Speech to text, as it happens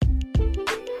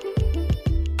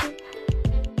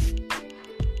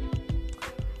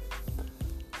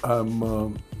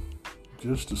I'm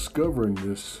just discovering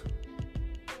this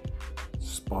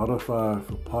Spotify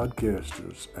for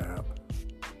Podcasters app,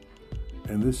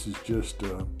 and this is just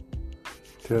a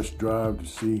test drive to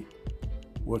see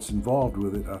what's involved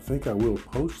with it. I think I will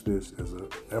post this as an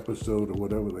episode or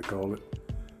whatever they call it,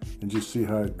 and just see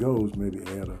how it goes, maybe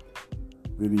add a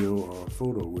video or a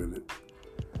photo with it.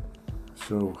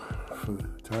 So for the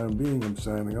time being, I'm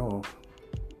signing off.